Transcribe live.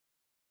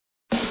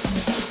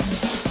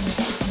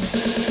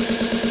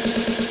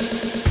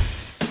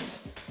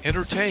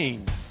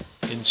entertain,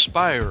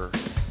 inspire,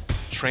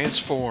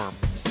 transform,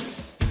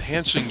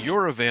 enhancing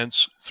your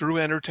events through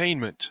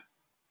entertainment.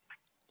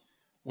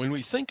 When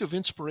we think of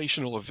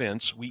inspirational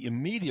events, we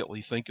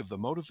immediately think of the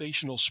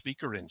motivational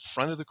speaker in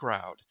front of the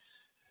crowd.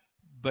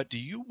 But do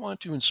you want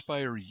to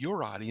inspire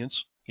your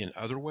audience in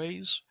other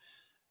ways?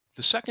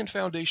 The second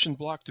foundation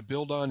block to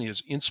build on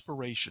is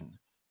inspiration.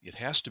 It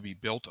has to be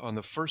built on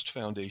the first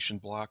foundation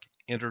block,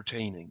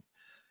 entertaining.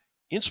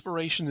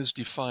 Inspiration is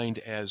defined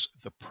as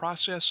the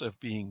process of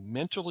being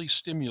mentally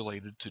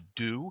stimulated to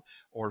do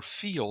or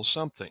feel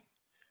something,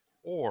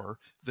 or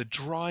the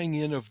drawing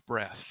in of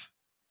breath.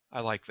 I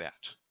like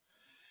that.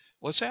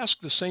 Let's ask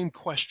the same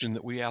question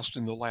that we asked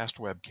in the last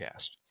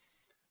webcast.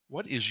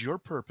 What is your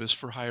purpose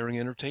for hiring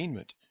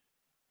entertainment?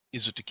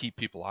 Is it to keep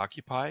people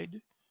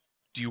occupied?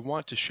 Do you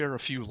want to share a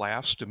few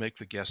laughs to make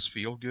the guests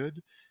feel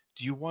good?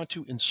 Do you want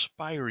to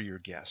inspire your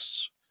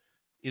guests?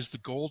 Is the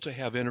goal to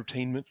have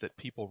entertainment that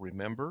people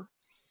remember?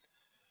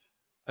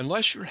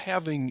 Unless you're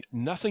having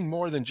nothing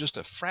more than just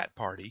a frat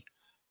party,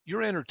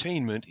 your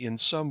entertainment in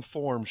some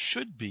form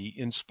should be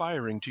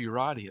inspiring to your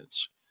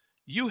audience.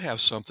 You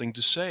have something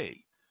to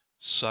say.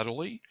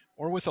 Subtly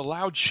or with a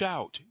loud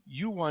shout,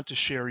 you want to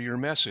share your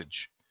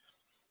message.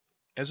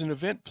 As an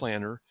event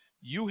planner,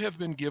 you have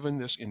been given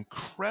this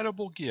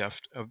incredible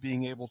gift of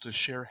being able to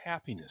share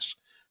happiness,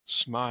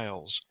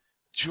 smiles,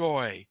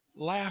 joy,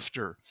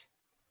 laughter,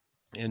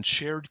 and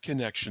shared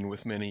connection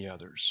with many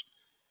others.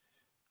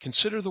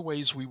 Consider the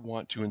ways we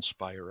want to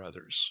inspire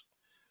others.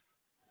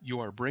 You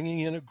are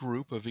bringing in a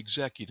group of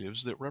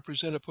executives that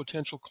represent a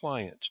potential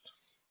client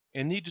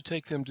and need to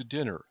take them to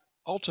dinner.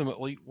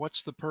 Ultimately,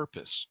 what's the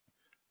purpose?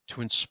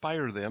 To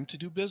inspire them to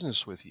do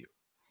business with you.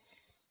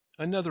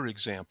 Another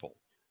example,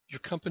 your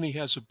company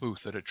has a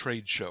booth at a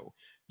trade show.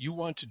 You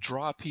want to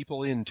draw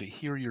people in to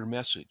hear your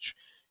message.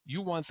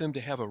 You want them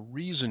to have a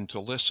reason to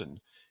listen,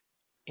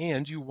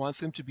 and you want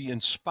them to be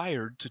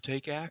inspired to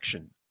take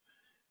action.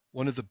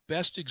 One of the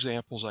best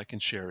examples I can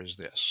share is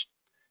this.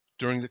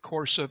 During the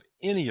course of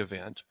any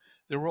event,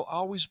 there will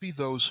always be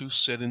those who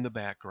sit in the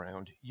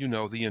background,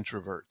 the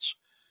introverts.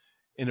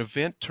 An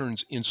event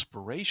turns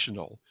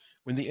inspirational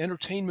when the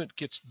entertainment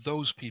gets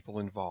those people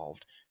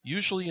involved,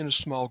 usually in a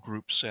small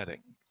group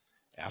setting.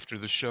 After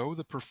the show,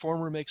 the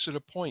performer makes it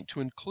a point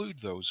to include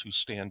those who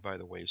stand by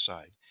the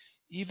wayside,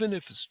 even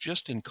if it's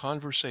just in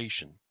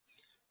conversation.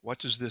 What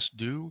does this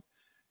do?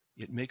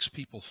 It makes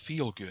people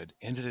feel good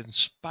and it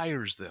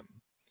inspires them.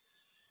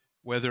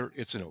 Whether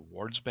it's an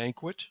awards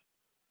banquet,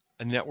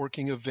 a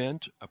networking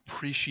event,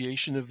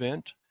 appreciation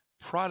event,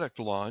 product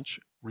launch,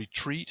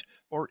 retreat,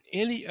 or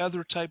any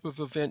other type of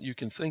event you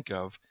can think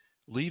of,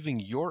 leaving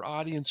your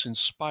audience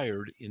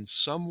inspired in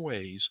some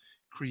ways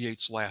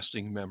creates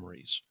lasting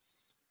memories.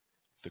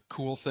 The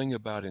cool thing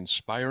about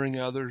inspiring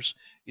others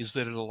is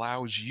that it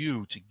allows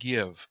you to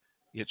give.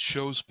 It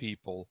shows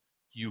people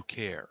you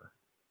care.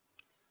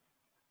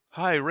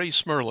 Hi, Ray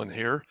Smerlin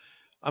here.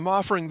 I'm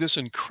offering this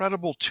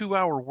incredible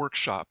 2-hour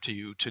workshop to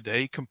you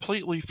today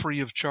completely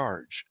free of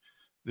charge.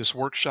 This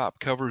workshop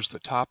covers the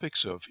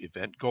topics of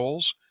event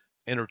goals,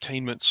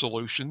 entertainment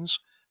solutions,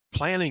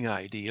 planning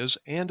ideas,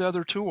 and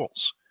other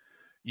tools.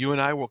 You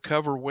and I will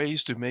cover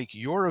ways to make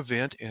your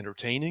event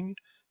entertaining,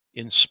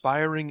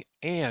 inspiring,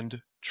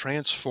 and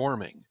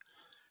transforming.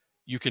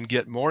 You can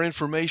get more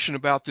information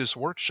about this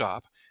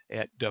workshop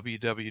at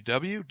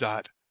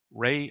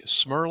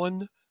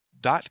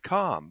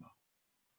www.raysmerlin.com.